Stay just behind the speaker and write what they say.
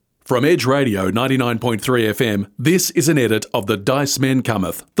From Edge Radio 99.3 FM, this is an edit of The Dice Men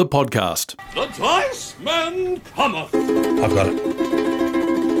Cometh, the podcast. The Dice Men Cometh. I've got it.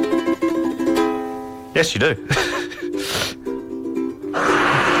 Yes, you do.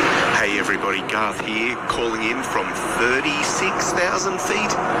 Hey everybody, Garth here, calling in from 36,000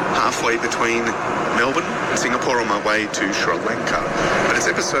 feet, halfway between Melbourne and Singapore on my way to Sri Lanka. But it's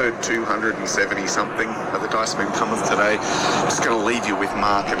episode 270-something of The Dice Men Cometh today. Just going to leave you with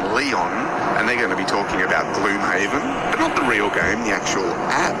Mark and Leon, and they're going to be talking about Gloomhaven, but not the real game, the actual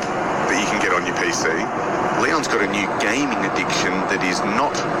app that you can get on your PC. Leon's got a new gaming addiction that is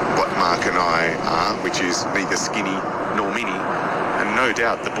not what Mark and I are, which is neither skinny nor mini. And no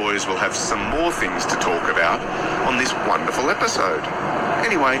doubt the boys will have some more things to talk about on this wonderful episode.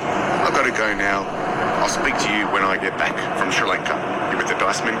 Anyway, I've got to go now. I'll speak to you when I get back from Sri Lanka. You're with the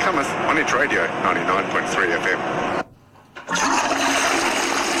Dice Men Cometh on Edge Radio 99.3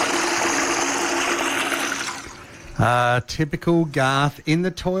 FM. Typical Garth in the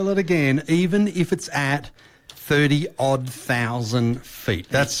toilet again, even if it's at 30-odd thousand feet.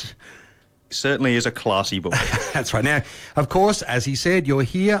 That's... Certainly is a classy boy. That's right. Now, of course, as he said, you're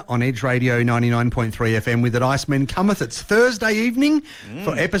here on Edge Radio 99.3 FM with the Dice Men Cometh. It's Thursday evening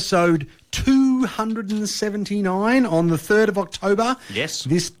for episode 279 on the 3rd of October. Yes.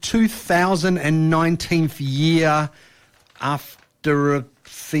 This 2019th year after a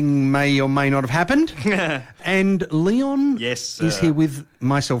thing may or may not have happened. And Leon is here with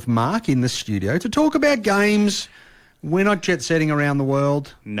myself, Mark, in the studio to talk about games. We're not jet-setting around the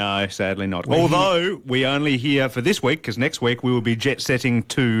world. No, sadly not. Although we're only here for this week, because next week we will be jet-setting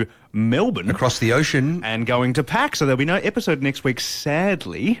to Melbourne. Across the ocean. And going to PAX, so there'll be no episode next week,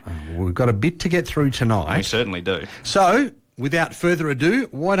 sadly. We've got a bit to get through tonight. We certainly do. So, without further ado,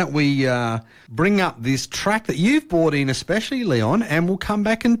 why don't we bring up this track that you've brought in, especially, Leon, and we'll come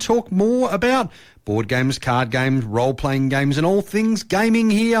back and talk more about board games, card games, role-playing games, and all things gaming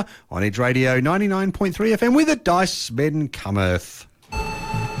here on Edge Radio 99.3 FM with the Dice Men Cometh.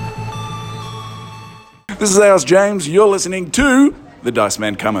 This is Alice James. You're listening to The Dice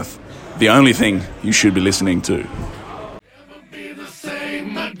Man Cometh, the only thing you should be listening to.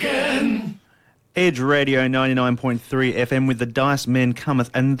 Edge Radio 99.3 FM with the Dice Men Cometh,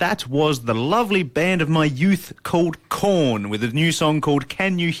 and that was the lovely band of my youth called Korn, with a new song called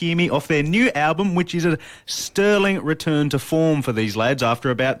Can You Hear Me off their new album, which is a sterling return to form for these lads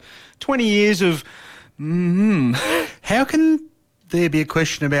after about 20 years of How can there be a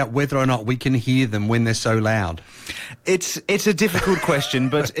question about whether or not we can hear them when they're so loud? It's a difficult question,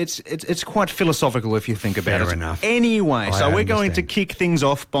 but it's quite philosophical if you think about it. Fair enough. Anyway, I so we're going to understand. kick things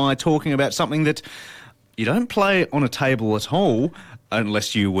off by talking about something that you don't play on a table at all,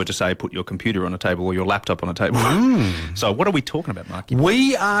 unless you were to say put your computer on a table or your laptop on a table. So what are we talking about, Mark?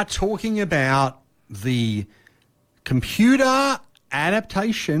 We are talking about the computer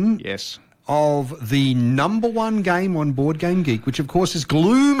adaptation Yes. of the number one game on Board Game Geek, which of course is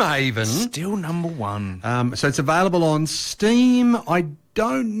Gloomhaven. Still number one. So it's available on Steam. I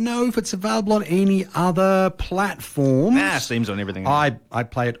don't know if it's available on any other platforms. Steam's on everything. I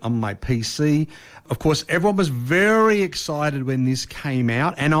play it on my PC. Of course, everyone was very excited when this came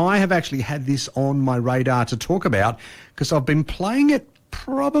out, and I have actually had this on my radar to talk about because I've been playing it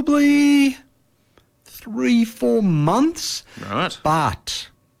probably 3-4 months. Right. But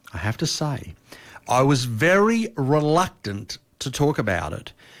I have to say, I was very reluctant to talk about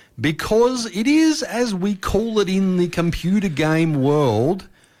it because it is, as we call it in the computer game world,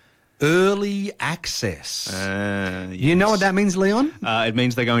 early access. You know what that means, Leon? It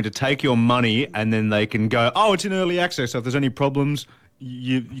means they're going to take your money and then they can go, oh, it's in early access, so if there's any problems,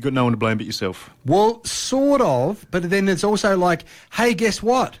 you got no one to blame but yourself. Well, sort of, but then it's also like, hey, guess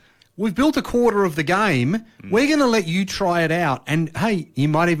what? We've built a quarter of the game. We're going to let you try it out. And, hey, you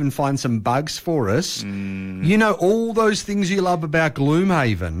might even find some bugs for us. You know, all those things you love about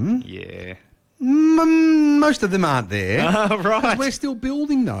Gloomhaven. Yeah. Most of them aren't there. Right. 'Cause we're still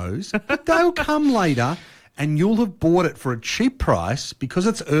building those. But they'll come later, and you'll have bought it for a cheap price because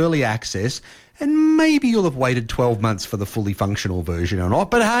it's early access, and maybe you'll have waited 12 months for the fully functional version or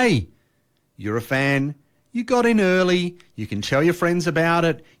not. But, hey, you're a fan. You got in early. You can tell your friends about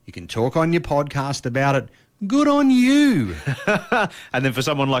it. You can talk on your podcast about it. Good on you. And then for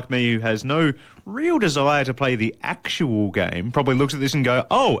someone like me who has no real desire to play the actual game, probably looks at this and go,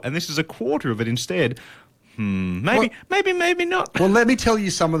 oh, and this is a quarter of it instead. Maybe not. Well, let me tell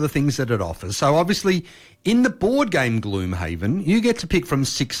you some of the things that it offers. So, obviously, in the board game Gloomhaven, you get to pick from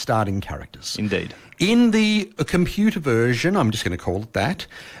 6 starting characters. Indeed. In the computer version, I'm just going to call it that,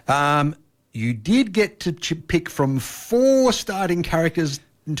 you did get to pick from 4 starting characters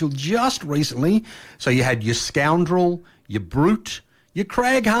until just recently. So you had your Scoundrel, your Brute, your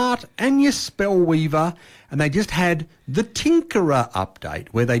Cragheart, and your Spellweaver, and they just had the Tinkerer update,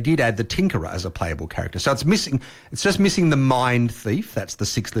 where they did add the Tinkerer as a playable character. So it's just missing the Mind Thief. That's the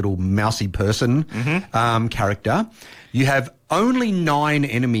 6 little mousy person character. You have only 9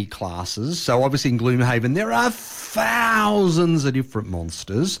 enemy classes. So obviously in Gloomhaven, there are thousands of different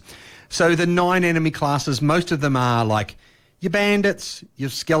monsters. So the 9 enemy classes, most of them are like your bandits, your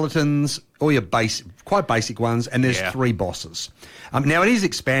skeletons, or your quite basic ones, and there's 3 bosses. Now, it is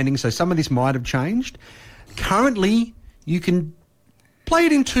expanding, so some of this might have changed. Currently, you can play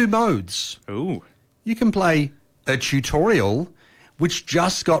it in 2 modes. Ooh. You can play a tutorial, which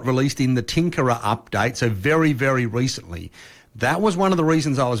just got released in the Tinkerer update, so very, very recently. That was one of the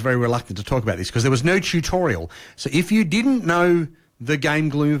reasons I was very reluctant to talk about this, because there was no tutorial. So if you didn't know the game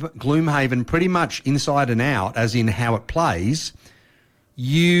Gloomhaven pretty much inside and out, as in how it plays,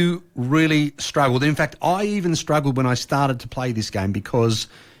 you really struggled. In fact, I even struggled when I started to play this game, because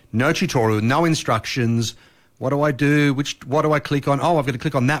no tutorial, no instructions. What do I do? What do I click on? Oh, I've got to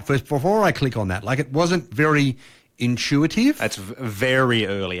click on that first before I click on that. Like, it wasn't very intuitive. That's very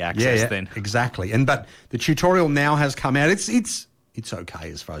early access then. Exactly. But the tutorial now has come out. It's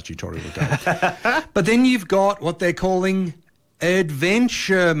okay as far as tutorial goes. But then you've got what they're calling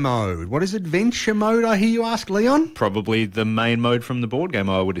adventure mode. What is adventure mode, I hear you ask, Leon? Probably the main mode from the board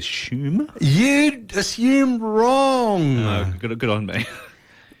game, I would assume. You'd assume wrong. No, good on me.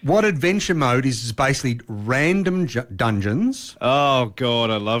 What adventure mode is basically random dungeons. Oh,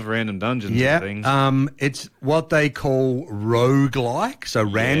 God, I love random dungeons and things. It's what they call roguelike, so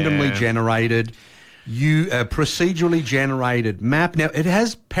randomly generated, procedurally generated map. Now, it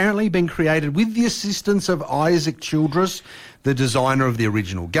has apparently been created with the assistance of Isaac Childress, the designer of the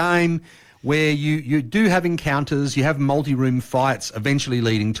original game, where you do have encounters, you have multi-room fights, eventually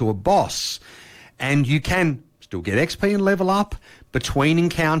leading to a boss. And you can still get XP and level up between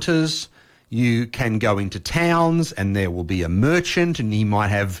encounters. You can go into towns and there will be a merchant, and he might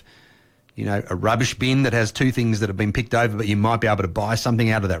have, a rubbish bin that has 2 things that have been picked over, but you might be able to buy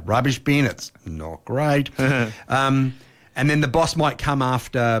something out of that rubbish bin. It's not great. And then the boss might come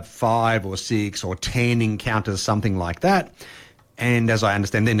after 5 or 6 or 10 encounters, something like that. And as I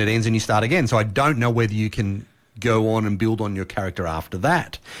understand, then it ends and you start again. So I don't know whether you can go on and build on your character after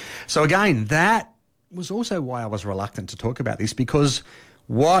that. So again, that was also why I was reluctant to talk about this, because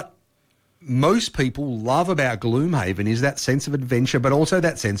what most people love about Gloomhaven is that sense of adventure, but also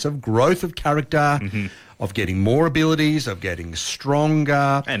that sense of growth of character, of getting more abilities, of getting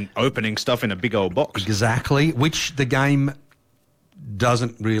stronger. And opening stuff in a big old box. Exactly, which the game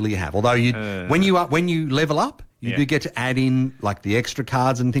doesn't really have. Although when you level up, you do get to add in like the extra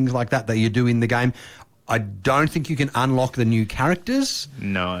cards and things like that you do in the game. I don't think you can unlock the new characters.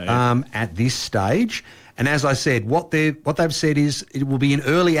 No. At this stage. And as I said, what they've said is it will be in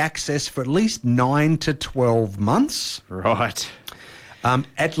early access for at least 9 to 12 months. Right.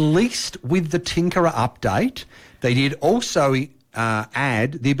 At least with the Tinkerer update, they did also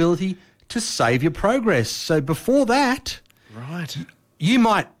add the ability to save your progress. So before that, right, you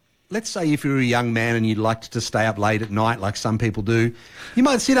might, let's say if you're a young man and you'd like to stay up late at night like some people do, you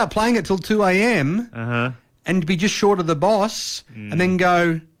might sit up playing it till 2 a.m. And be just short of the boss and then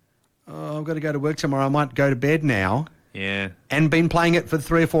go, oh, I've got to go to work tomorrow, I might go to bed now. Yeah. And been playing it for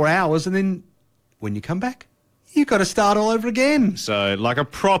 3 or 4 hours, and then when you come back, you've got to start all over again. So like a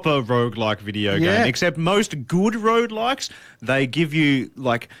proper roguelike video game, except most good roguelikes, they give you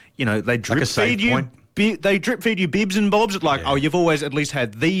they drip feed you. They drip feed you bibs and bobs. It's like, oh, you've always at least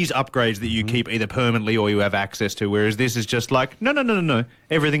had these upgrades that you keep either permanently or you have access to, whereas this is just like, no.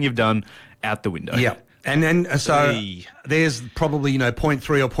 Everything you've done, out the window. Yeah. And so there's probably, point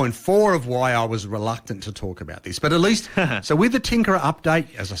 3 or point 4 of why I was reluctant to talk about this. But at least, so with the Tinkerer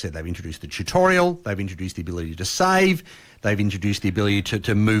update, as I said, they've introduced the tutorial, they've introduced the ability to save, they've introduced the ability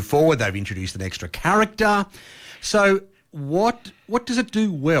to move forward, they've introduced an extra character. So what does it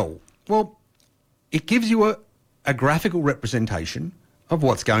do well? Well, it gives you a graphical representation of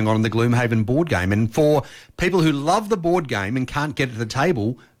what's going on in the Gloomhaven board game. And for people who love the board game and can't get to the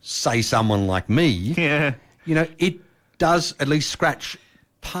table, say someone like me, it does at least scratch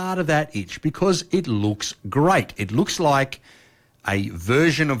part of that itch because it looks great. It looks like a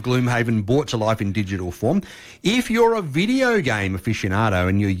version of Gloomhaven brought to life in digital form. If you're a video game aficionado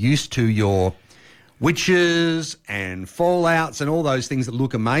and you're used to your Witches and Fallouts and all those things that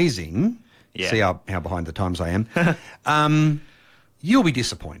look amazing, see how behind the times I am, you'll be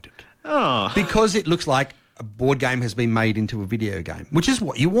disappointed. Oh. Because it looks like a board game has been made into a video game, which is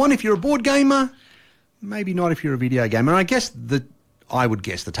what you want if you're a board gamer, maybe not if you're a video gamer. And I guess the I would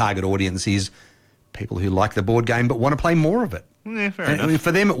guess the target audience is people who like the board game but want to play more of it. Yeah, fair And, enough. I mean,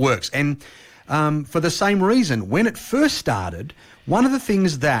 for them it works. And for the same reason, when it first started, one of the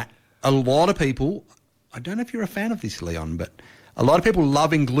things that a lot of people, I don't know if you're a fan of this, Leon, but a lot of people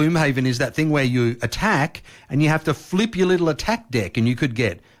love in Gloomhaven is that thing where you attack and you have to flip your little attack deck and you could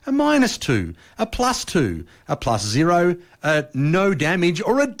get a -2, a +2, a +0, a no damage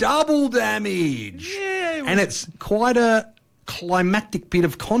or a double damage. Yeah, and it's quite a climactic bit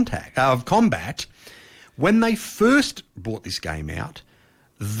of combat. When they first brought this game out,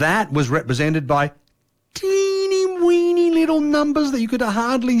 that was represented by teeny weeny little numbers that you could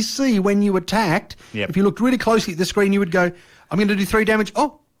hardly see when you attacked. Yep. If you looked really closely at the screen, you would go, I'm going to do 3 damage.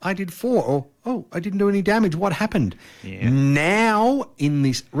 Oh, I did 4. Or, oh, I didn't do any damage. What happened? Yeah. Now, in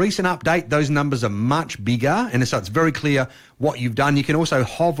this recent update, those numbers are much bigger, and so it's very clear what you've done. You can also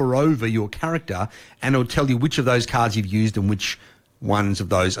hover over your character, and it'll tell you which of those cards you've used and which ones of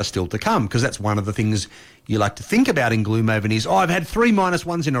those are still to come, because that's one of the things you like to think about in Gloomhaven is, I've had 3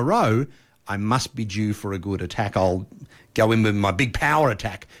 -1s in a row. I must be due for a good attack. I'll go in with my big power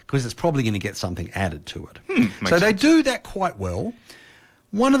attack because it's probably going to get something added to it. So they do that quite well.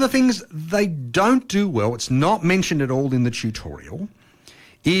 One of the things they don't do well, it's not mentioned at all in the tutorial,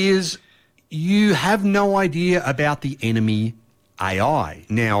 is you have no idea about the enemy AI.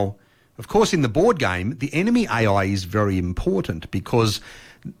 Now, of course, in the board game, the enemy AI is very important because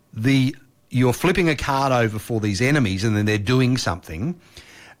you're flipping a card over for these enemies and then they're doing something.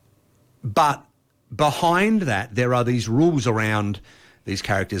 But behind that, there are these rules around these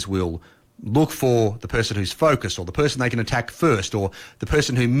characters will look for the person who's focused or the person they can attack first or the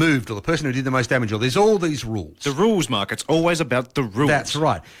person who moved or the person who did the most damage, or there's all these rules. The rules, Mark. It's always about the rules. That's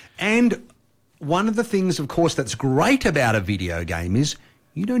right. And one of the things, of course, that's great about a video game is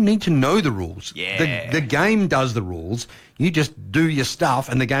you don't need to know the rules. Yeah. The game does the rules. You just do your stuff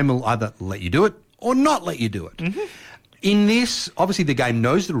and the game will either let you do it or not let you do it. Mm-hmm. In this, obviously the game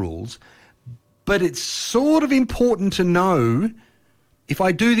knows the rules, but it's sort of important to know, if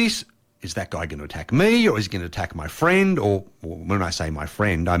I do this, is that guy going to attack me or is he going to attack my friend? Or when I say my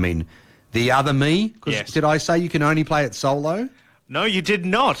friend, I mean the other me. Because Yes. Did I say you can only play it solo? No, you did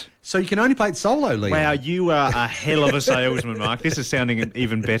not. So you can only play it solo, Leon. Wow, you are a hell of a salesman, Mark. This is sounding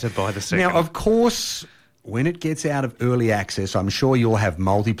even better by the second. Now, of course, when it gets out of early access, I'm sure you'll have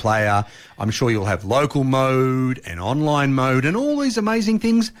multiplayer, I'm sure you'll have local mode and online mode and all these amazing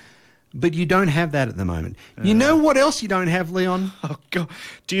things, but you don't have that at the moment. You know what else you don't have, Leon? Oh, God.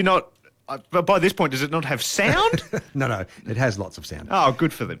 Do you not... But by this point, does it not have sound? No, it has lots of sound. Oh,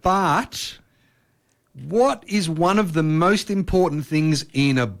 good for them. But what is one of the most important things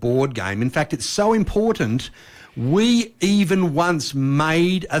in a board game? In fact, it's so important, we even once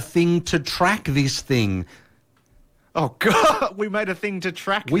made a thing to track this thing. Oh, God. We made a thing to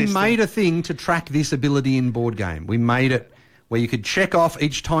track We this made thing. a thing to track this ability in board game. We made it where you could check off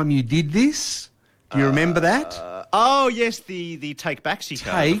each time you did this. Do you remember that? Oh, yes, the take backsy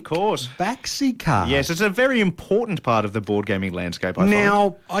card, of course. Backsy card. Yes, it's a very important part of the board gaming landscape, I find.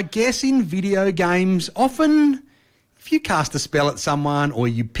 Now, I guess in video games, often if you cast a spell at someone or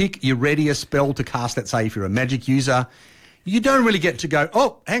you ready a spell to cast, let's say if you're a magic user, you don't really get to go,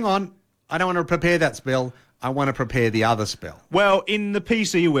 oh, hang on, I don't want to prepare that spell. I want to prepare the other spell. Well, in the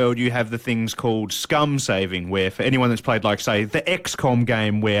PC world, you have the things called scum saving, where for anyone that's played, like, say, the XCOM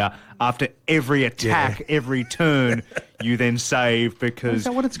game, where after every attack, every turn, you then save because... Is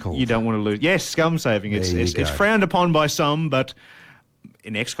that what it's called? You don't want to lose. Yes, scum saving. It's go. frowned upon by some, but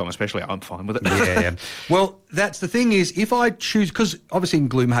in XCOM especially, I'm fine with it. Yeah. Well, that's the thing is, if I choose... Because obviously in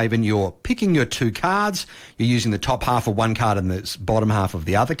Gloomhaven, you're picking your 2 cards, you're using the top half of one card and the bottom half of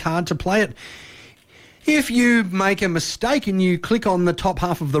the other card to play it. If you make a mistake and you click on the top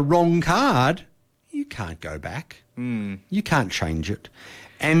half of the wrong card, you can't go back. You can't change it.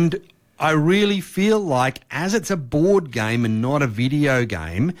 And I really feel like, as it's a board game and not a video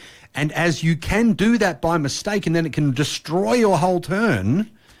game, and as you can do that by mistake and then it can destroy your whole turn,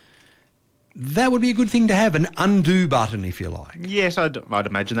 that would be a good thing to have, an undo button, if you like. Yes, I'd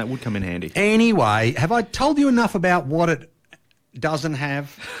imagine that would come in handy. Anyway, have I told you enough about what it doesn't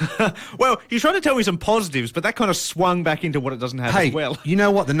have? Well, you're trying to tell me some positives, but that kind of swung back into what it doesn't have Hey, as well. you know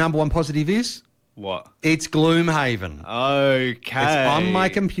what the number one positive is? What? It's Gloomhaven. Okay. It's on my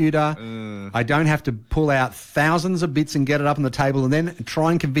computer. I don't have to pull out thousands of bits and get it up on the table and then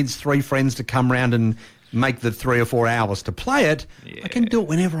try and convince 3 friends to come round and make the 3 or 4 hours to play it. I can do it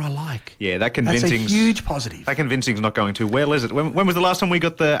whenever I like. Yeah, that That's a convincing's... huge positive. That convincing's not going too well, is it? When was the last time we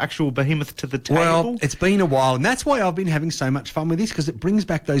got the actual behemoth to the table? Well, it's been a while, and that's why I've been having so much fun with this, because it brings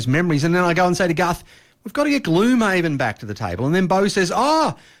back those memories. And then I go and say to Garth, we've got to get Gloomhaven back to the table. And then Bo says,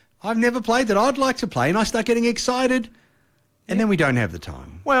 I've never played that. I'd like to play. And I start getting excited. And then we don't have the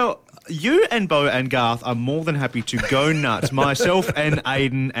time. Well, you and Bo and Garth are more than happy to go nuts. Myself and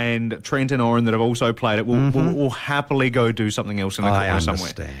Aidan and Trent and Oren that have also played it will happily go do something else in the corner somewhere. I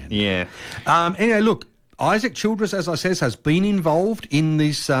understand. Yeah. Anyway, look, Isaac Childress, as I says, has been involved in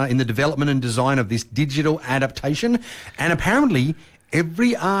this in the development and design of this digital adaptation. And apparently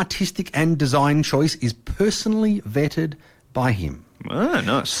every artistic and design choice is personally vetted by him. Oh,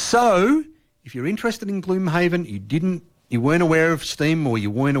 nice. So if you're interested in Gloomhaven, you weren't aware of Steam, or you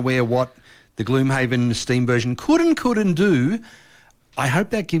weren't aware what the Gloomhaven Steam version couldn't do, I hope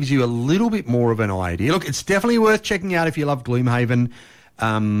that gives you a little bit more of an idea. Look, it's definitely worth checking out if you love Gloomhaven.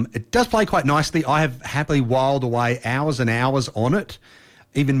 It does play quite nicely. I have happily whiled away hours and hours on it,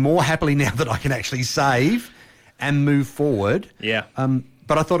 even more happily now that I can actually save and move forward. Yeah.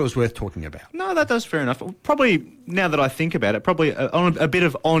 But I thought it was worth talking about. No, that's fair enough. Probably, now that I think about it, probably on a bit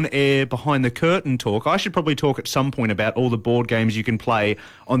of on-air, behind-the-curtain talk, I should probably talk at some point about all the board games you can play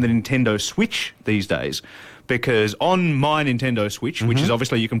on the Nintendo Switch these days. Because on my Nintendo Switch, which is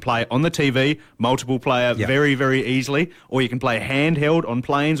obviously you can play on the TV, multiple player very, very easily, or you can play handheld on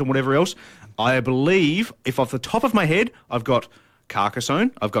planes and whatever else, I believe, if off the top of my head, I've got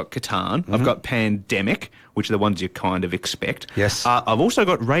Carcassonne, I've got Catan, I've got Pandemic, which are the ones you kind of expect. Yes. I've also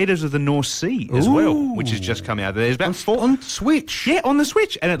got Raiders of the North Sea as well, which has just come out. There's about on Switch. Yeah, on the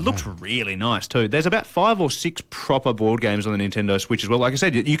Switch, and it looks really nice too. There's about 5 or 6 proper board games on the Nintendo Switch as well. Like I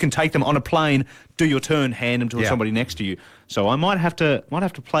said, you can take them on a plane, do your turn, hand them to somebody next to you. So I might have to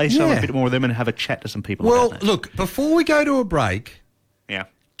play a bit more of them and have a chat to some people about that. Well, look, before we go to a break,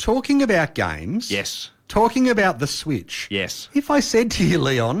 talking about games. Yes. Talking about the Switch. Yes. If I said to you,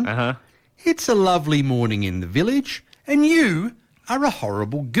 Leon, it's a lovely morning in the village and you are a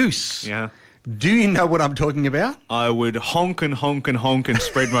horrible goose. Yeah. Do you know what I'm talking about? I would honk and honk and honk and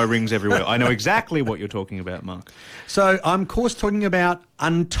spread my rings everywhere. I know exactly what you're talking about, Mark. So I'm, of course, talking about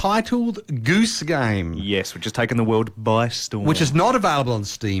Untitled Goose Game. Yes, which has taken the world by storm. Which is not available on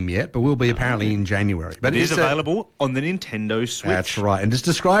Steam yet, but will be apparently in January. But it is available on the Nintendo Switch. That's right. And it's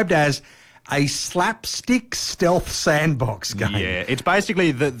described as a slapstick stealth sandbox game. Yeah, it's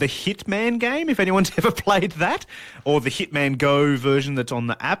basically the Hitman game, if anyone's ever played that, or the Hitman Go version that's on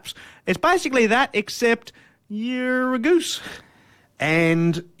the apps. It's basically that, except you're a goose.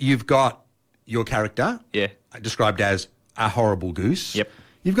 And you've got your character, described as a horrible goose. Yep.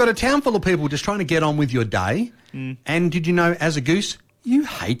 You've got a town full of people just trying to get on with your day. And did you know, as a goose, you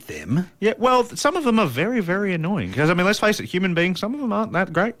hate them. Yeah, well, some of them are very, very annoying. Because, I mean, let's face it, human beings, some of them aren't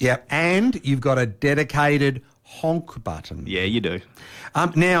that great. Yeah, and you've got a dedicated honk button. Yeah, you do.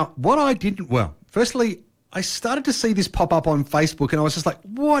 Now, what I didn't... Well, firstly, I started to see this pop up on Facebook and I was just like,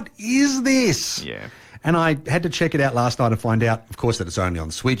 what is this? Yeah. And I had to check it out last night and find out, of course, that it's only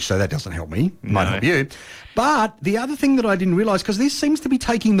on Switch, so that doesn't help me. Might help you. But the other thing that I didn't realise, because this seems to be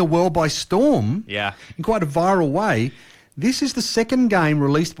taking the world by storm in quite a viral way... This is the second game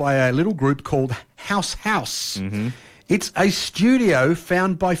released by a little group called House. It's a studio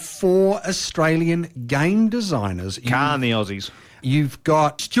found by 4 Australian game designers. Can the Aussies. You've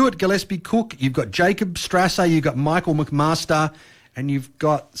got Stuart Gillespie-Cook, you've got Jacob Strasser, you've got Michael McMaster, and you've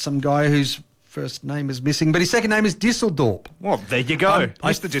got some guy whose first name is missing, but his second name is Disseldorp. Well, there you go.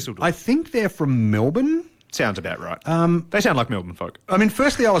 Mr. Disseldorp. I think they're from Melbourne. Sounds about right. They sound like Melbourne folk. I mean,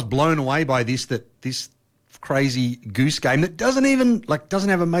 firstly, I was blown away by this crazy goose game that doesn't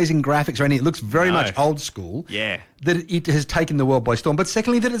have amazing graphics or anything. It looks very much old school. Yeah. That it has taken the world by storm. But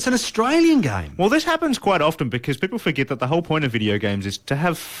secondly, that it's an Australian game. Well, this happens quite often because people forget that the whole point of video games is to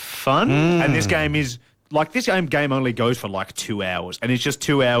have fun. And this game is, like, this game only goes for like 2 hours. And it's just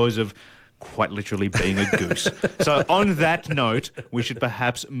 2 hours of quite literally being a goose. So on that note, we should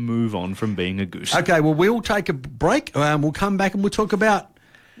perhaps move on from being a goose. Okay, well, we'll take a break. We'll come back and we'll talk about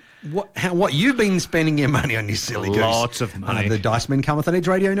what you've been spending your money on, you silly goose. Lots of money. The Dice Men Cometh on Edge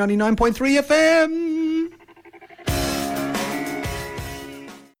Radio 99.3 FM.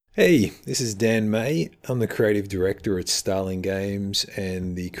 Hey, this is Dan May. I'm the creative director at Starling Games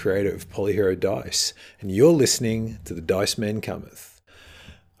and the creator of Polyhero Dice, and you're listening to the Dice Men Cometh.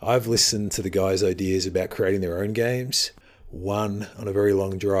 I've listened to the guys' ideas about creating their own games. One, on a very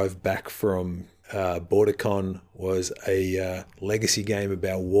long drive back from BorderCon, was a legacy game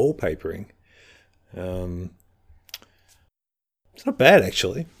about wallpapering. It's not bad,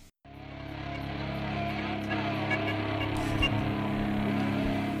 actually.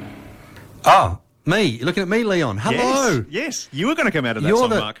 Me. You're looking at me, Leon. Hello. Yes. You were going to come out of that song,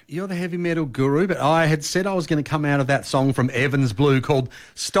 Mark. You're the heavy metal guru, but I had said I was going to come out of that song from Evans Blue called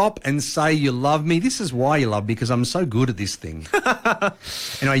Stop and Say You Love Me. This is why you love me, because I'm so good at this thing.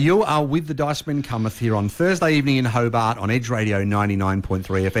 Anyway, you are with the Dice Men Cometh here on Thursday evening in Hobart on Edge Radio 99.3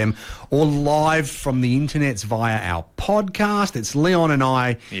 FM or live from the internets via our podcast. It's Leon and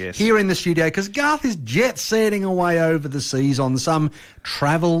I here in the studio because Garth is jet-setting away over the seas on some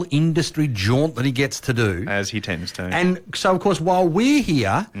travel industry jaunt that he gets to do. As he tends to. And so, of course, while we're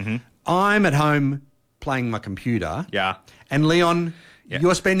here, I'm at home playing my computer. Yeah. And Leon,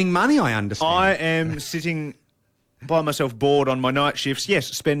 you're spending money, I understand. I am sitting by myself bored on my night shifts. Yes,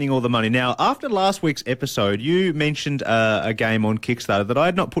 spending all the money. Now, after last week's episode, you mentioned a game on Kickstarter that I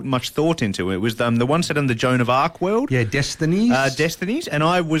had not put much thought into. It was the one set in the Joan of Arc world. Yeah, Destinies. Destinies, and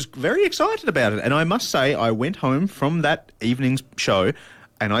I was very excited about it. And I must say, I went home from that evening's show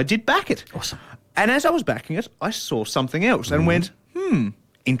and I did back it. Awesome. And as I was backing it, I saw something else and went,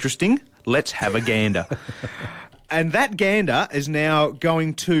 interesting, let's have a gander. And that gander is now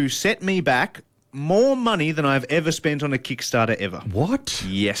going to set me back more money than I've ever spent on a Kickstarter ever. What?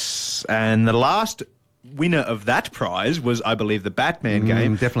 Yes. And the last winner of that prize was, I believe, the Batman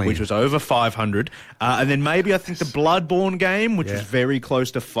game, definitely. which was over 500. And then maybe I think the Bloodborne game, which was very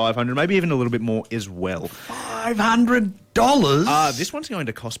close to 500, maybe even a little bit more as well. $500? This one's going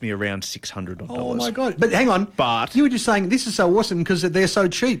to cost me around $600. Oh, my God. But hang on. But you were just saying this is so awesome because they're so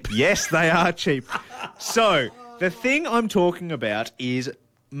cheap. Yes, they are cheap. So the thing I'm talking about is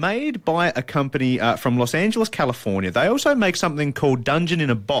made by a company from Los Angeles, California. They also make something called Dungeon in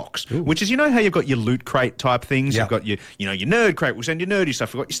a Box, which is, you know how you've got your loot crate type things? Yeah. You've got your nerd crate, we'll send you nerdy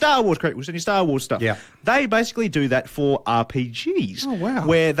stuff. We've got your Star Wars crate, we'll send you Star Wars stuff. Yeah. They basically do that for RPGs. Oh, wow.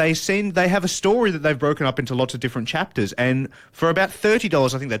 Where they have a story that they've broken up into lots of different chapters, and for about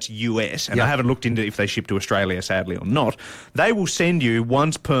 $30, I think that's US, and I haven't looked into if they ship to Australia, sadly, or not, they will send you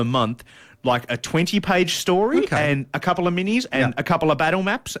once per month like a 20-page story and a couple of minis and a couple of battle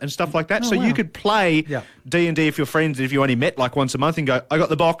maps and stuff like that. So you could play D&D if you're friends, if you only met like once a month and go, I got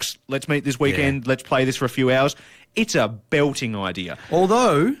the box, let's meet this weekend, let's play this for a few hours. It's a belting idea.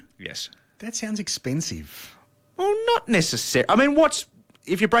 Although, that sounds expensive. Well, not necessarily. I mean,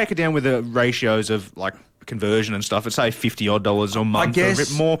 if you break it down with the ratios of like conversion and stuff, it's say $50 odd a month or a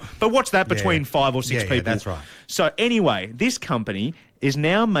bit more. But what's that between 5 or 6 people? Yeah, that's right. So anyway, this company is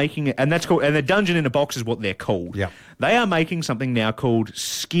now making it, and the Dungeon in a Box is what they're called. Yeah. They are making something now called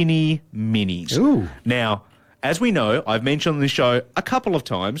Skinny Minis. Ooh. Now, as we know, I've mentioned on this show a couple of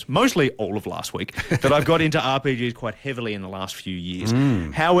times, mostly all of last week, that I've got into RPGs quite heavily in the last few years.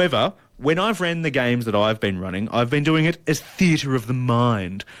 However, when I've ran the games that I've been running, I've been doing it as theatre of the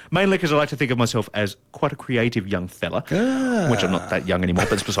mind. Mainly because I like to think of myself as quite a creative young fella, which I'm not that young anymore,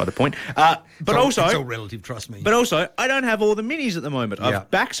 but it's beside the point. But also... It's all relative, trust me. But also, I don't have all the minis at the moment.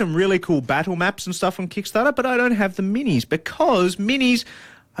 I've backed some really cool battle maps and stuff on Kickstarter, but I don't have the minis because minis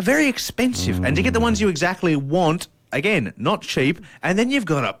are very expensive. And to get the ones you exactly want, again, not cheap, and then you've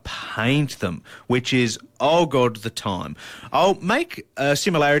got to paint them, which is, oh God, the time. I'll make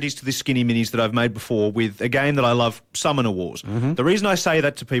similarities to the Skinny Minis that I've made before with a game that I love, Summoner Wars. The reason I say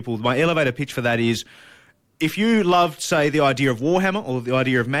that to people, my elevator pitch for that is, if you love, say, the idea of Warhammer or the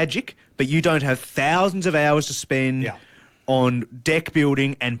idea of Magic, but you don't have thousands of hours to spend on deck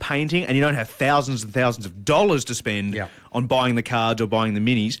building and painting, and you don't have thousands and thousands of dollars to spend on buying the cards or buying the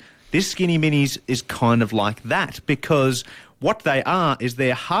minis, this Skinny Minis is kind of like that, because what they are is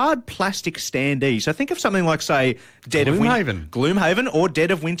they're hard plastic standees. So think of something like, say, Gloomhaven or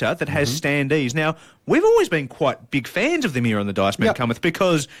Dead of Winter that has standees. Now, we've always been quite big fans of them here on the Dice Men Cometh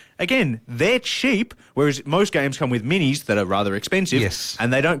because, again, they're cheap, whereas most games come with minis that are rather expensive,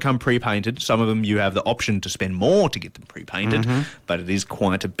 and they don't come pre-painted. Some of them you have the option to spend more to get them pre-painted, but it is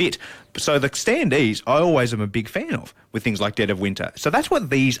quite a bit. So the standees I always am a big fan of with things like Dead of Winter. So that's what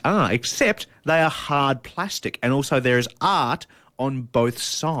these are, except they are hard plastic, and also there is art on both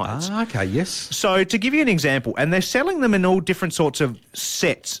sides. Okay, yes. So to give you an example, and they're selling them in all different sorts of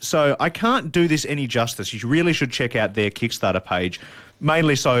sets, so I can't do this any justice. You really should check out their Kickstarter page,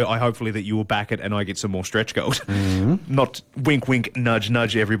 mainly so hopefully that you will back it and I get some more stretch goals. Not wink, wink, nudge,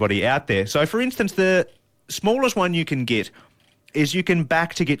 nudge everybody out there. So for instance, the smallest one you can get is you can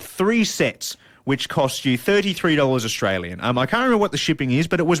back to get 3 sets which costs you $33 Australian. I can't remember what the shipping is,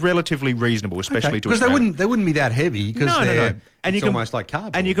 but it was relatively reasonable, especially to because Australia. they wouldn't be that heavy because No. And it's almost like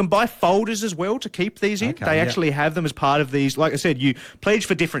cardboard. And you can buy folders as well to keep these in. Okay, they yeah. actually have them as part of these. Like I said, you pledge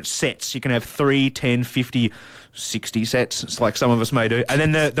for different sets. You can have 3, 10, 50, 60 sets. It's like some of us may do. And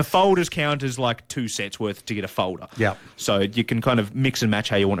then the folders count as like 2 sets worth to get a folder. Yeah. So you can kind of mix and match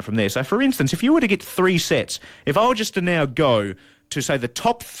how you want it from there. So for instance, if you were to get 3 sets, if I were just to now go to say the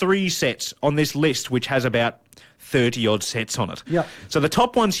top 3 sets on this list, which has about 30 odd sets on it. Yeah. So the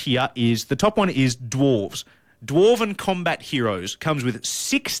top one is Dwarves. Dwarven Combat Heroes comes with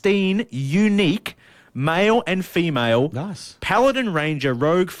 16 unique male and female Nice. Paladin, Ranger,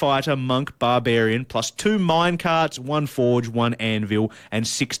 Rogue, Fighter, Monk, Barbarian, plus 2 minecarts, 1 Forge, 1 Anvil, and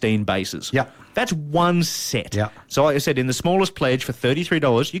 16 bases. Yeah. That's one set. Yeah. So like I said, in the smallest pledge for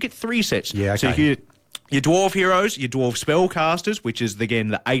 $33, you get 3 sets. Yeah, So okay. you get your Dwarf Heroes, your Dwarf Spellcasters, which is, again,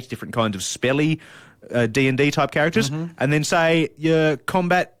 the 8 different kinds of spelly D&D type characters, and then, say, your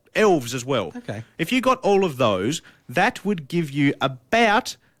Combat Elves as well. Okay. If you got all of those, that would give you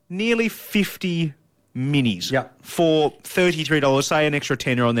about nearly 50 minis Yep. for $33, say an extra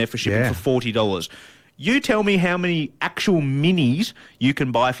tenner on there for shipping Yeah. for $40. You tell me how many actual minis you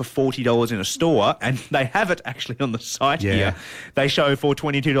can buy for $40 in a store, and they have it actually on the site Yeah. here. They show for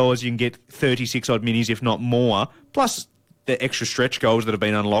 $22 you can get 36 odd minis, if not more, plus the extra stretch goals that have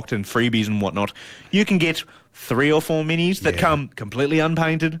been unlocked and freebies and whatnot. You can get 3 or 4 minis that Yeah. come completely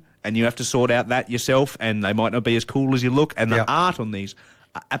unpainted, and you have to sort out that yourself, and they might not be as cool as you look, and the Yep. art on these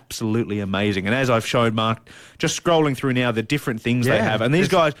are absolutely amazing. And as I've shown Mark, just scrolling through now the different things they Yeah, have, and these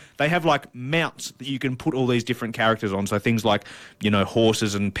there's- guys, they have like mounts that you can put all these different characters on. So things like,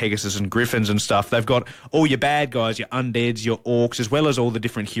 horses and Pegasus and griffins and stuff. They've got all your bad guys, your undeads, your orcs, as well as all the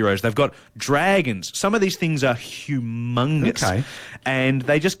different heroes. They've got dragons. Some of these things are humongous. Okay. And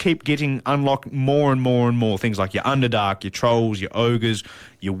they just keep getting unlocked more and more and more. Things like your Underdark, your trolls, your ogres,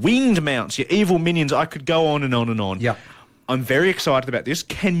 your winged mounts, your evil minions. I could go on and on and on. Yep. I'm very excited about this.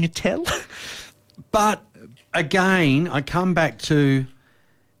 Can you tell? But again, I come back to,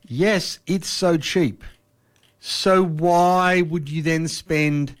 yes, it's so cheap. So why would you then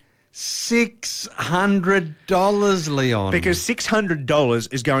spend $600, Leon? Because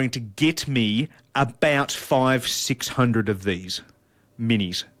 $600 is going to get me about 500-600 of these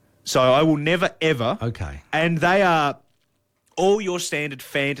minis. So I will never ever. Okay. And they are all your standard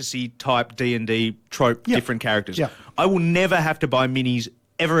fantasy type D&D trope, Yep. different characters. Yep. I will never have to buy minis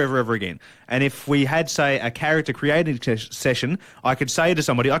ever again. And if we had, say, a character creating session, I could say to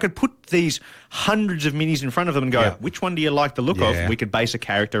somebody, I could put these hundreds of minis in front of them and go, Yeah. which one do you like the look Yeah. of? We could base a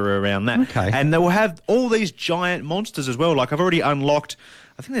character around that. Okay. And they will have all these giant monsters as well. Like I've already unlocked,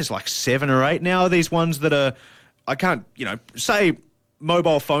 I think there's like 7 or 8 now, these ones that are, I can't, say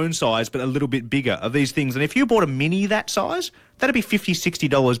mobile phone size, but a little bit bigger of these things. And if you bought a mini that size, that'd be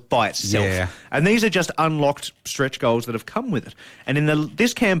 $50-$60 by itself. Yeah. And these are just unlocked stretch goals that have come with it. And in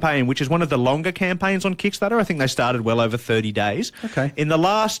this campaign, which is one of the longer campaigns on Kickstarter, I think they started well over 30 days. Okay. In the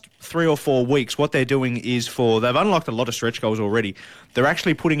last 3 or 4 weeks, what they're doing is they've unlocked a lot of stretch goals already. They're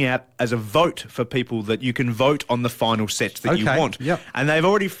actually putting out as a vote for people that you can vote on the final sets that you Okay, want. yep. And they've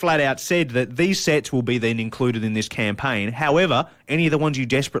already flat out said that these sets will be then included in this campaign. However, any of the ones you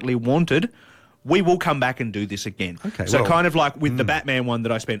desperately wanted, we will come back and do this again. Okay, so well, kind of like with the Batman one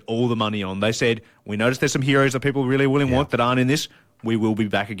that I spent all the money on, they said, we noticed there's some heroes that people really want that aren't in this. We will be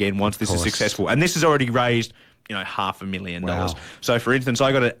back again once this is course. successful. And this has already raised, $500,000. Wow. So for instance,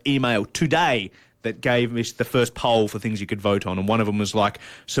 I got an email today that gave me the first poll for things you could vote on. And one of them was like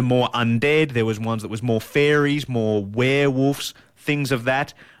some more undead. There was ones that was more fairies, more werewolves, things of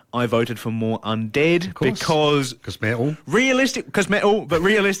that. I voted for more undead because metal.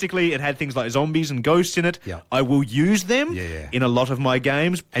 realistically, it had things like zombies and ghosts in it. Yeah. I will use them Yeah. in a lot of my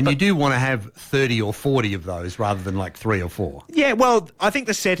games. And you do want to have 30 or 40 of those rather than like 3 or 4. Yeah, well, I think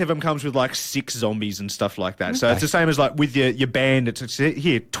the set of them comes with like 6 zombies and stuff like that. So Okay. it's the same as like with your bandits. It's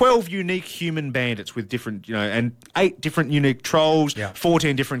here, 12 unique human bandits with different, and 8 different unique trolls, Yeah.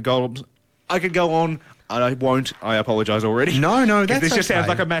 14 different golems. I could go on. I won't. I apologise already. No, 'Cause that's this just sounds okay.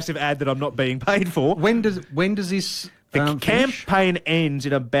 like a massive ad that I'm not being paid for. When does this The finish? campaign ends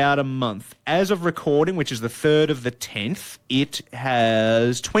in about a month. As of recording, which is the 3rd of the 10th, it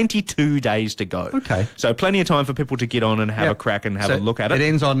has 22 days to go. Okay. So plenty of time for people to get on and have a crack and have a look at it. It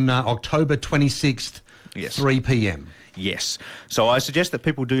ends on October 26th, Yes. 3 p.m. Yes. So I suggest that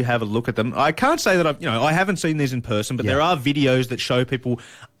people do have a look at them. I can't say that I haven't seen these in person, but Yeah. there are videos that show people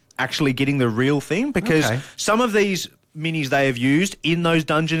actually getting the real thing because Okay. some of these minis they have used in those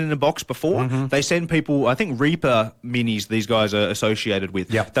Dungeon in a Box before. They send people, I think Reaper minis these guys are associated with.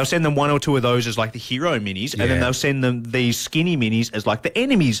 Yep. They'll send them one or two of those as like the hero minis, and then they'll send them these skinny minis as like the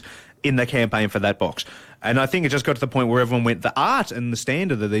enemies in the campaign for that box. And I think it just got to the point where everyone went, the art and the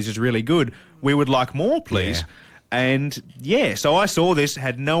standard of these is really good. We would like more, please. Yeah. And yeah, so I saw this,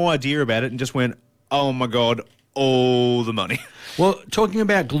 had no idea about it, and just went, oh my God, all the money. Well, talking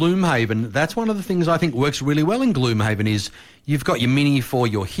about Gloomhaven, that's one of the things I think works really well in Gloomhaven is you've got your mini for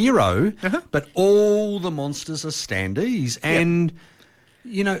your hero, but all the monsters are standees. And,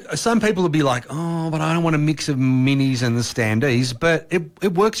 you know, some people will be like, oh, but I don't want a mix of minis and the standees. But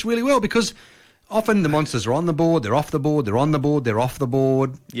it works really well because often the monsters are on the board, they're off the board, they're on the board, they're off the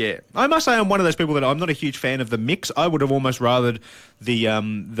board. Yeah. I must say I'm one of those people that I'm not a huge fan of the mix. I would have almost rathered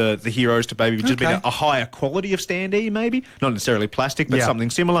the heroes to maybe just been a higher quality of standee, maybe. Not necessarily plastic, but something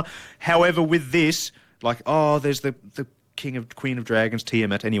similar. However, with this, like, there's the Queen of Dragons,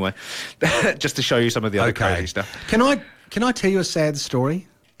 Tiamat, anyway. Just to show you some of the other crazy stuff. Can I tell you a sad story?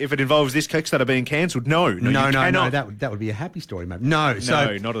 If it involves this Kickstarter being cancelled, no. No, that would be a happy story, mate. No,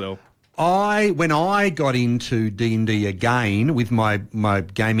 not at all. When I got into D&D again with my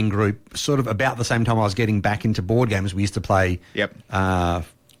gaming group, sort of about the same time I was getting back into board games, we used to play. Yep.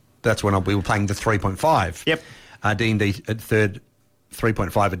 That's when we were playing the 3.5. Yep. D&D third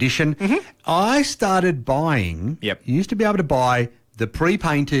 3.5 edition. I started buying. Yep. You used to be able to buy the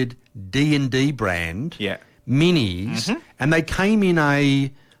pre-painted D&D brand. Yeah. Minis, and they came in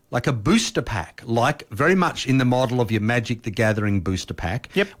a booster pack, like very much in the model of your Magic the Gathering booster pack,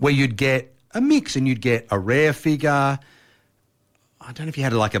 where you'd get a mix and you'd get a rare figure. I don't know if you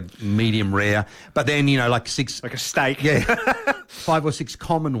had like a medium rare, but then, you know, like six... Like a steak. Yeah. 5 or 6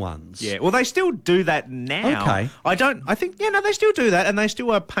 common ones. Yeah, well, they still do that now. Okay. I think, they still do that, and they still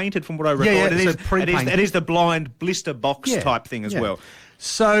are painted from what I recall. It is the blind blister box type thing as well.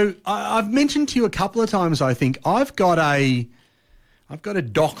 So I've mentioned to you a couple of times, I think, I've got a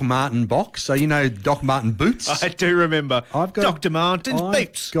Doc Martin box. So, you know, Doc Martin boots. I do remember. Dr. Martin's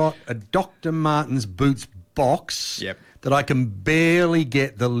boots. I've got a Dr. Martin's boots box that I can barely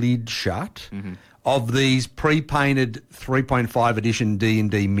get the lid shut of these pre-painted 3.5 edition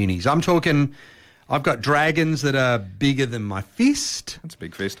D&D minis. I'm talking, I've got dragons that are bigger than my fist. That's a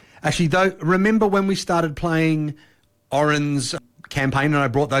big fist. Actually, though, remember when we started playing Oren's campaign and I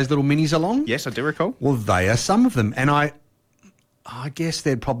brought those little minis along? Yes, I do recall. Well, they are some of them. And I guess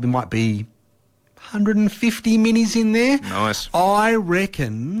there probably might be 150 minis in there. Nice. I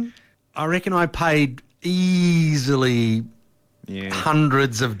reckon I paid easily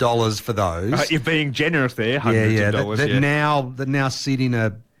hundreds of dollars for those. You're being generous there, hundreds of dollars. That now sit in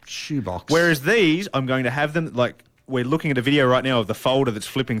a shoebox. Whereas these, I'm going to have them, like, we're looking at a video right now of the folder that's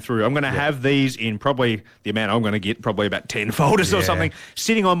flipping through. I'm going to have these in probably the amount I'm going to get, probably about 10 folders or something,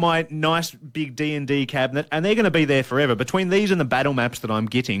 sitting on my nice big D&D cabinet, and they're going to be there forever. Between these and the battle maps that I'm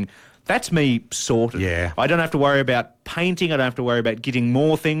getting, that's me sorted. Yeah. I don't have to worry about painting. I don't have to worry about getting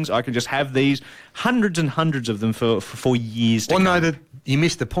more things. I can just have these, hundreds and hundreds of them for years to come. No, you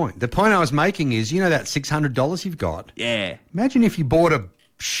missed the point. The point I was making is, you know that $600 you've got? Yeah. Imagine if you bought a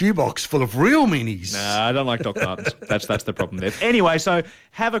shoebox full of real minis. Nah, I don't like Doc Martens. That's the problem there. Anyway, so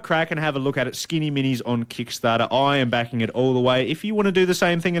have a crack and have a look at it. Skinny Minis on Kickstarter. I am backing it all the way. If you want to do the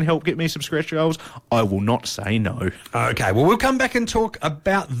same thing and help get me some stretch goals, I will not say no. Okay, well, we'll come back and talk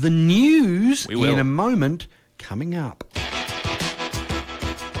about the news in a moment coming up.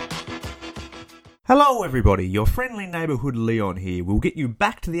 Hello everybody, your friendly neighbourhood Leon here. We'll get you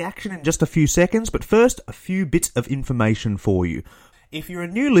back to the action in just a few seconds, but first, a few bits of information for you. If you're a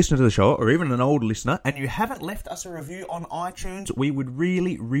new listener to the show, or even an old listener, and you haven't left us a review on iTunes, we would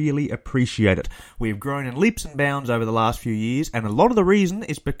really, really appreciate it. We've grown in leaps and bounds over the last few years, and a lot of the reason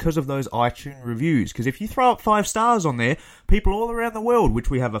is because of those iTunes reviews. Because if you throw up 5 stars on there, people all around the world, which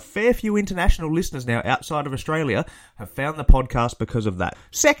we have a fair few international listeners now outside of Australia, have found the podcast because of that.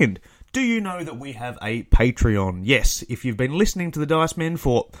 Second, do you know that we have a Patreon? Yes, if you've been listening to the Dice Men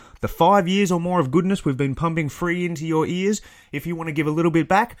for the 5 years or more of goodness we've been pumping free into your ears, if you want to give a little bit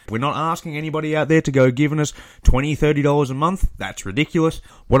back, we're not asking anybody out there to go giving us $20, $30 a month. That's ridiculous.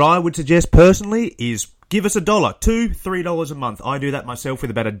 What I would suggest personally is give us $1, $2, $3 a month. I do that myself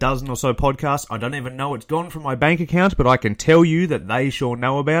with about a dozen or so podcasts. I don't even know it's gone from my bank account, but I can tell you that they sure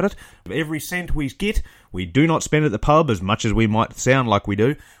know about it. Every cent we get, we do not spend at the pub as much as we might sound like we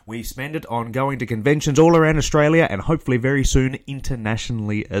do. We spend it on going to conventions all around Australia and hopefully very soon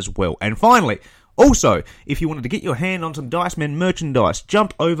internationally as well. And finally, Also, if you wanted to get your hand on some Dice Men merchandise,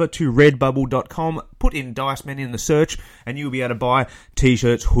 jump over to redbubble.com, put in Dice Men in the search, and you'll be able to buy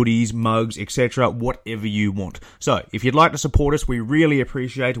t-shirts, hoodies, mugs, etc., whatever you want. So, if you'd like to support us, we really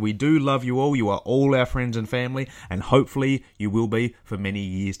appreciate it. We do love you all. You are all our friends and family, and hopefully you will be for many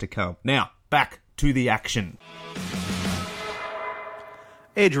years to come. Now, back to the action.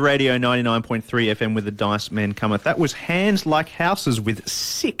 Edge Radio 99.3 FM with the Dice Men Cometh. That was Hands Like Houses with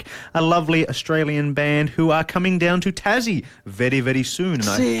Sick, a lovely Australian band who are coming down to Tassie very, very soon.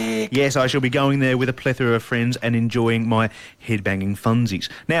 Sick. Yes, I shall be going there with a plethora of friends and enjoying my headbanging funsies.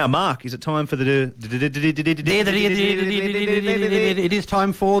 Now, Mark, is it time for the... It is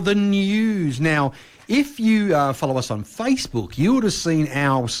time for the news. Now, if you follow us on Facebook, you would have seen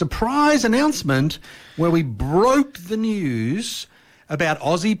our surprise announcement where we broke the news about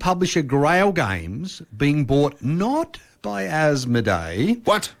Aussie publisher Grail Games being bought not by Asmodee...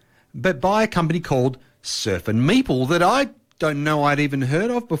 What? ...but by a company called Surf and Meeple that I don't know I'd even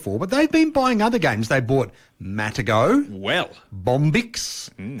heard of before, but they've been buying other games. They bought Matago, Well. Bombix,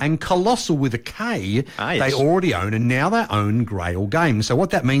 and Colossal with a K. Ah, yes. They already own, and now they own Grail Games. So what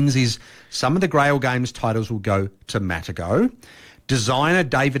that means is some of the Grail Games titles will go to Matago. Designer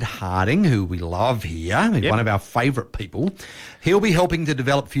David Harding, who we love here, one of our favourite people, he'll be helping to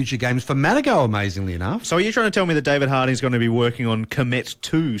develop future games for Matago, amazingly enough. So are you trying to tell me that David Harding's going to be working on Cometh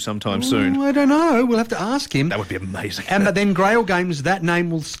 2 sometime soon? I don't know. We'll have to ask him. That would be amazing. But then Grail Games, that name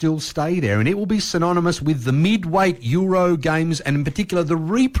will still stay there, and it will be synonymous with the mid-weight Euro games, and in particular the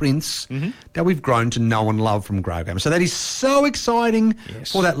reprints that we've grown to know and love from Grail Games. So that is so exciting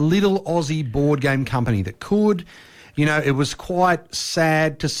for that little Aussie board game company that could... You know, it was quite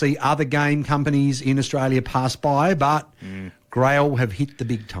sad to see other game companies in Australia pass by, but Grail have hit the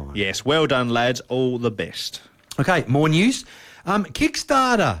big time. Yes, well done, lads. All the best. Okay, more news.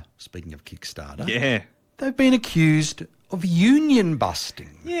 Kickstarter. Speaking of Kickstarter. Yeah. They've been accused of union busting.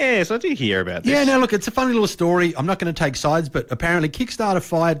 Yes, I did hear about this. Yeah, now look, it's a funny little story. I'm not going to take sides, but apparently Kickstarter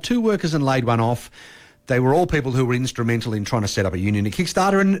fired 2 workers and laid one off. They were all people who were instrumental in trying to set up a union at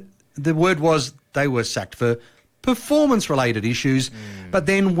Kickstarter, and the word was they were sacked for performance-related issues. But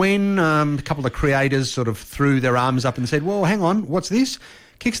then when a couple of creators sort of threw their arms up and said, well, hang on, what's this?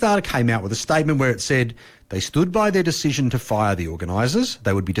 Kickstarter came out with a statement where it said they stood by their decision to fire the organisers.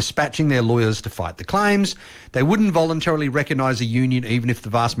 They would be dispatching their lawyers to fight the claims. They wouldn't voluntarily recognise a union even if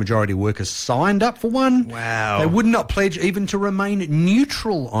the vast majority of workers signed up for one. Wow. They would not pledge even to remain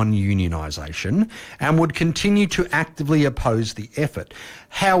neutral on unionisation and would continue to actively oppose the effort.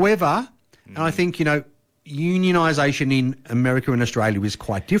 However, and I think, you know, unionisation in America and Australia is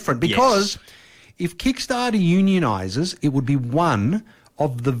quite different because if Kickstarter unionises, it would be one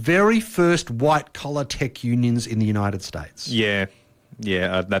of the very first white-collar tech unions in the United States. Yeah,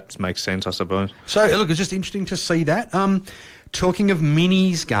 that makes sense, I suppose. So, look, it's just interesting to see that. Talking of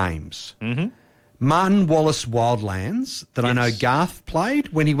minis games, Martin Wallace Wildlands, that I know Garth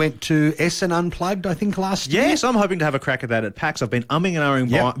played when he went to Essen Unplugged, I think, last year. Yes, I'm hoping to have a crack at that at PAX. I've been umming and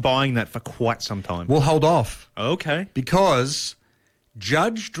ahhing buying that for quite some time. We'll hold off. Okay. Because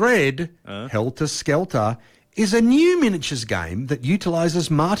Judge Dredd, Helter Skelter, is a new miniatures game that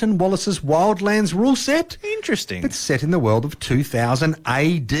utilises Martin Wallace's Wildlands rule set. Interesting. It's set in the world of 2000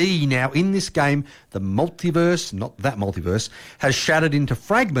 AD. Now, in this game, the multiverse, not that multiverse, has shattered into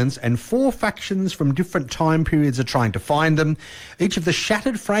fragments, and 4 factions from different time periods are trying to find them. Each of the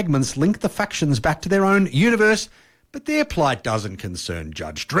shattered fragments link the factions back to their own universe, but their plight doesn't concern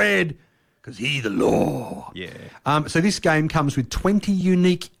Judge Dredd, because he the law. Yeah. So this game comes with 20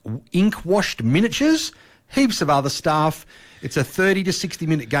 unique ink-washed miniatures, heaps of other stuff. It's a 30 to 60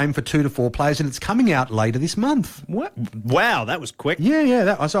 minute game for 2 to 4 players, and it's coming out later this month. What? Wow, that was quick.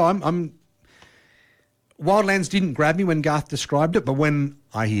 Yeah. So I'm Wildlands didn't grab me when Garth described it, but when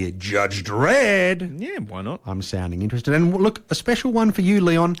I hear Judge Dredd, Yeah, why not? I'm sounding interested. And look, a special one for you,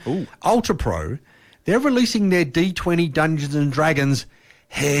 Leon. Ooh. Ultra Pro. They're releasing their D20 Dungeons and Dragons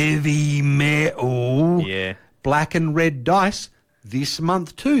heavy metal black and red dice this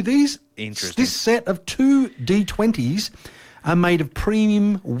month too. Interesting. This set of 2 D20s are made of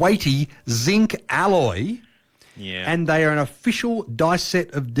premium weighty zinc alloy. Yeah. And they are an official dice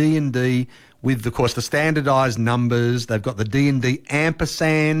set of D&D with, of course, the standardised numbers. They've got the D&D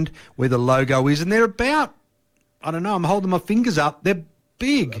ampersand where the logo is, and they're about, I don't know, I'm holding my fingers up. They're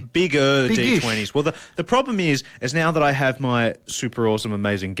big. Bigger Big-ish. D20s. Well, the problem is now that I have my super awesome,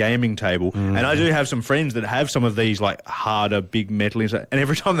 amazing gaming table, and I do have some friends that have some of these, like, harder, big metal, and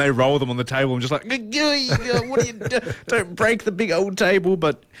every time they roll them on the table, I'm just like, what do you do? Don't break the big old table,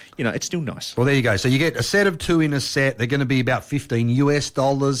 but, you know, it's still nice. Well, there you go. So you get a set of 2 in a set. They're going to be about $15 US.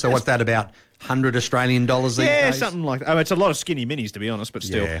 So what's that, about $100 Australian these Yeah, days. something like that. Oh, it's a lot of skinny minis, to be honest, but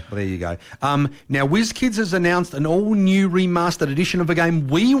still. Yeah, well, there you go. Now, WizKids has announced an all-new remastered edition of a game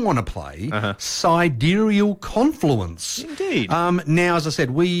we want to play, Sidereal Confluence. Indeed. Now, as I said,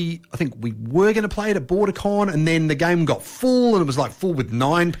 I think we were going to play it at BorderCon, and then the game got full, and it was like full with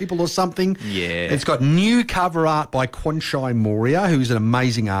 9 people or something. Yeah. It's got new cover art by Quanshai Moria, who's an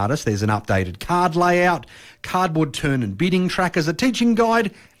amazing artist. There's an updated card layout, cardboard turn and bidding trackers, a teaching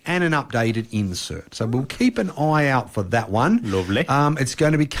guide, and an updated insert. So we'll keep an eye out for that one. Lovely. It's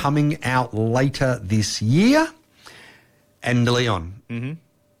going to be coming out later this year. And Leon,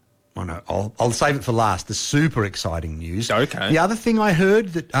 oh no, I'll save it for last. The super exciting news. Okay. The other thing I heard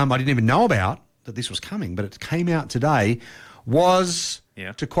that I didn't even know about, that this was coming, but it came out today, was,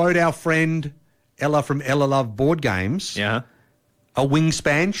 to quote our friend Ella from Ella Love Board Games, a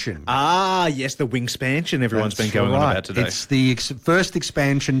wingspansion. Ah, yes, the wingspansion everyone's That's been going on right. about today. It's the first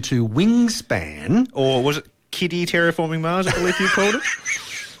expansion to Wingspan. Or was it Kitty Terraforming Mars, I believe you called it?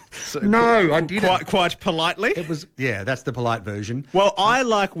 So No, I didn't. Quite politely. It was, yeah, that's the polite version. Well, I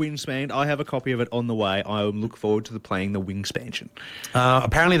like Wingspan. I have a copy of it on the way. I look forward to playing the Wingspansion.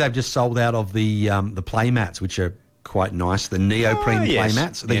 Apparently, they've just sold out of the playmats, which are quite nice. The neoprene yes.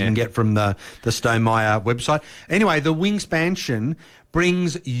 playmats that you can get from the Stonemeyer website. Anyway, the Wingspansion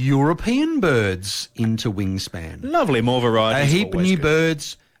brings European birds into Wingspan. Lovely, more variety. A heap of new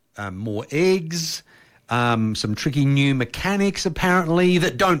birds, more eggs, some tricky new mechanics apparently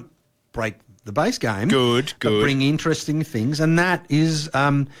that don't break the base game. Good. But bring interesting things, and that is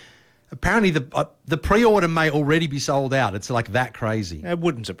apparently the pre-order may already be sold out. It's like that crazy. It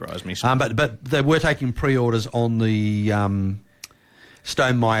wouldn't surprise me. But they were taking pre-orders on the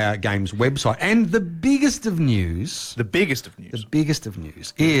Stonemeyer Games website, and the biggest of news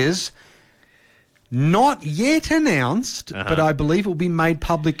is not yet announced, but I believe it will be made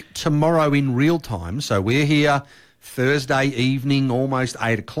public tomorrow in real time. So we're here Thursday evening, almost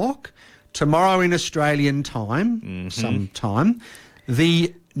 8 o'clock. Tomorrow in Australian time, sometime,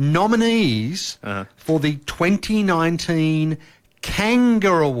 the nominees for the 2019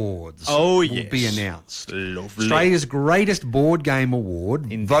 Kanga Awards will be announced. Lovely. Australia's greatest board game award,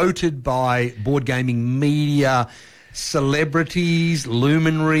 voted by board gaming media, celebrities,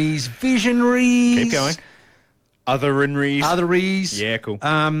 luminaries, visionaries. Keep going. Otheries. Yeah, cool.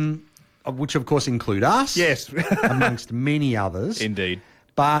 Which, of course, include us. Yes. amongst many others. Indeed.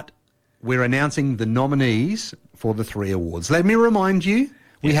 But we're announcing the nominees for the 3 awards. Let me remind you,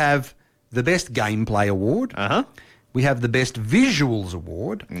 we have the Best Gameplay Award. We have the Best Visuals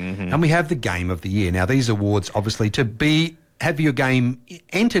Award. And we have the Game of the Year. Now, these awards, obviously, have your game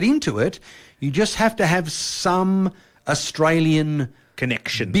entered into it, you just have to have some Australian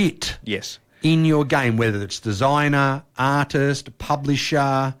connection bit Yes. in your game, whether it's designer, artist,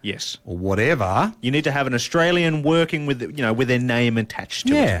 publisher, Yes. or whatever. You need to have an Australian working with, with their name attached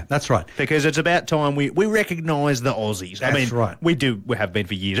to it. Yeah, that's right. Because it's about time we recognise the Aussies. That's right. We have been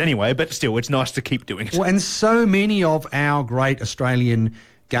for years anyway, but still, it's nice to keep doing it. Well, and so many of our great Australian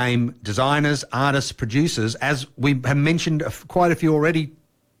game designers, artists, producers, as we have mentioned quite a few already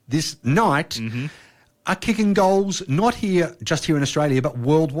this night, are kicking goals not just here in Australia, but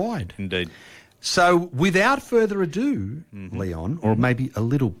worldwide. Indeed. So without further ado, Leon, or maybe a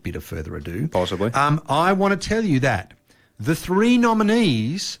little bit of further ado, Possibly. I want to tell you that the 3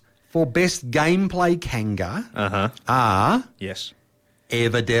 nominees for Best Gameplay Kanga are Yes.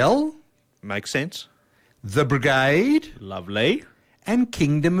 Everdell, Makes sense. The Brigade, Lovely. and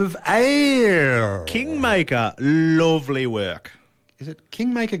Kingdom of Air. Kingmaker. Lovely work. Is it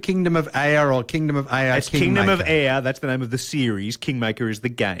Kingmaker, Kingdom of Air, or Kingdom of Air, It's Kingdom of Air. That's the name of the series. Kingmaker is the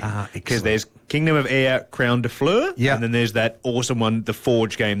game. Because excellent. there's Kingdom of Air, Crown de Fleur. Yeah. And then there's that awesome one, the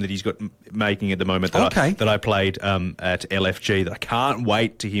Forge game that he's got making at the moment that I played at LFG that I can't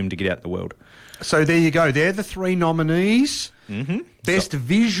wait to him to get out in the world. So there you go. They're the 3 nominees. Best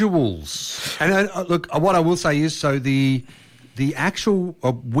visuals. And look, what I will say is, so the actual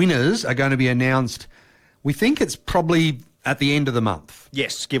winners are going to be announced, we think it's probably at the end of the month.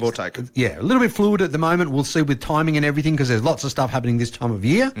 Yes, give or take. Yeah, a little bit fluid at the moment. We'll see with timing and everything because there's lots of stuff happening this time of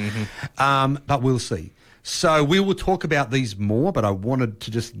year. But we'll see. So we will talk about these more, but I wanted to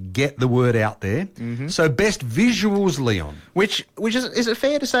just get the word out there. So best visuals, Leon. Which is it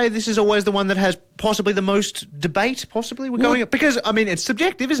fair to say this is always the one that has possibly the most debate, possibly? We're going because, I mean, it's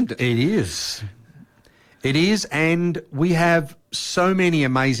subjective, isn't it? It is. It is, and we have so many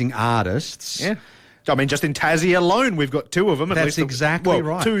amazing artists. Yeah. I mean, just in Tassie alone, we've got 2 of them. That's exactly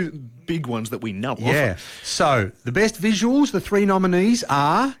right. 2 big ones that we know of. Yeah. So the best visuals, the 3 nominees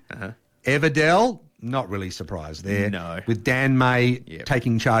are Everdell, not really surprised there. No. With Dan May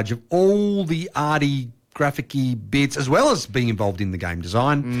taking charge of all the arty, graphic-y bits, as well as being involved in the game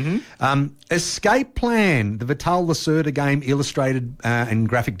design. Escape Plan, the Vital Lacerda game, illustrated and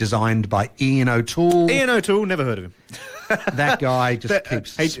graphic designed by Ian O'Toole. Ian O'Toole, never heard of him. That guy just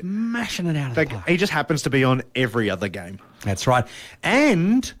keeps smashing it out of the park. He just happens to be on every other game. That's right.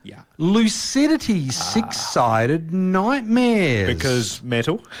 And Lucidity's six-sided Nightmares. Because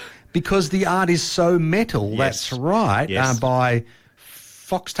metal. Because the art is so metal, that's right, by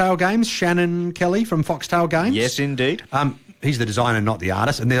Foxtail Games, Shannon Kelly from Foxtail Games. Yes, indeed. He's the designer, not the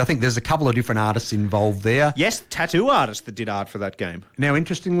artist. And I think there's a couple of different artists involved there. Yes, tattoo artists that did art for that game. Now,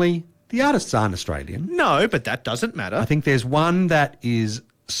 interestingly, the artists aren't Australian. No, but that doesn't matter. I think there's one that is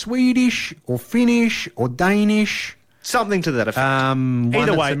Swedish or Finnish or Danish. Something to that effect.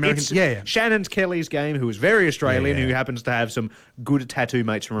 Either way, it's Shannon Kelly's game, who is very Australian, who happens to have some good tattoo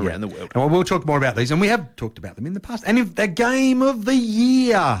mates from around the world. And we'll talk more about these, and we have talked about them in the past. And the game of the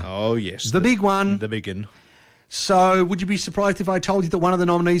year. Oh, yes. The big one. The big one. So, would you be surprised if I told you that one of the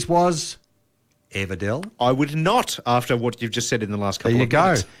nominees was Everdell? I would not, after what you've just said in the last couple of minutes.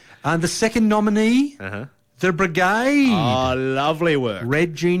 There you go. And the second nominee, The Brigade. Oh, lovely work.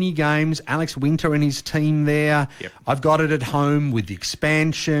 Red Genie Games, Alex Winter and his team there. Yep. I've got it at home with the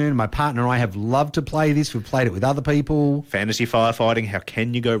expansion. My partner and I have loved to play this. We've played it with other people. Fantasy firefighting, how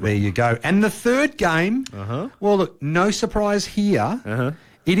can you go wrong? There you go. And the third game, well, look, no surprise here.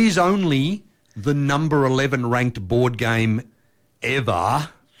 It is only the number 11 ranked board game ever.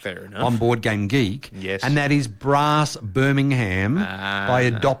 Fair enough. On Board Game Geek. Yes. And that is Brass Birmingham by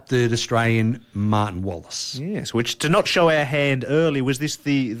adopted Australian Martin Wallace. Yes, which, to not show our hand early, was this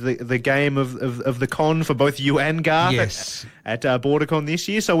the game of the con for both you and Garth at BorderCon this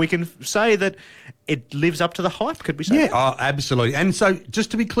year? So we can say that it lives up to the hype, could we say? Yeah, oh, absolutely. And so, just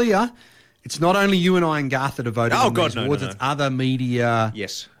to be clear, it's not only you and I and Garth that are voting on these awards, it's other media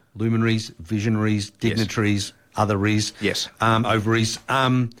luminaries, visionaries, dignitaries, otheries, ovaries.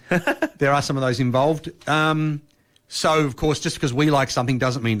 There are some of those involved. So, of course, just because we like something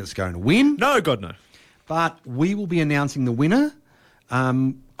doesn't mean it's going to win. No, God, no. But we will be announcing the winner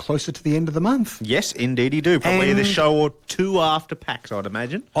closer to the end of the month. Yes, indeed you do. Probably the show or two after PAX, I'd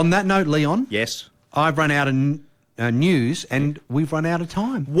imagine. On that note, Leon. Yes. I've run out of news and we've run out of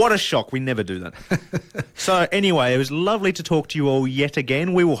time. What a shock. We never do that. So anyway, it was lovely to talk to you all yet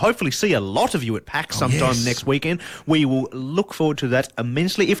again. We will hopefully see a lot of you at PAX sometime next weekend. We will look forward to that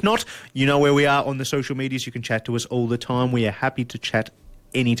immensely. If not, you know where we are on the social medias. You can chat to us all the time. We are happy to chat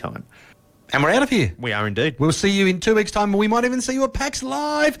anytime. And we're out of here. We are indeed. We'll see you in 2 weeks' time. We might even see you at PAX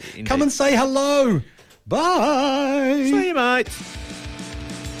Live. Indeed. Come and say hello. Bye. See you, mate.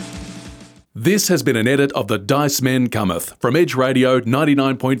 This has been an edit of The Dice Men Cometh from Edge Radio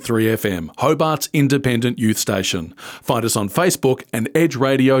 99.3 FM, Hobart's independent youth station. Find us on Facebook and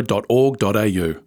edgeradio.org.au.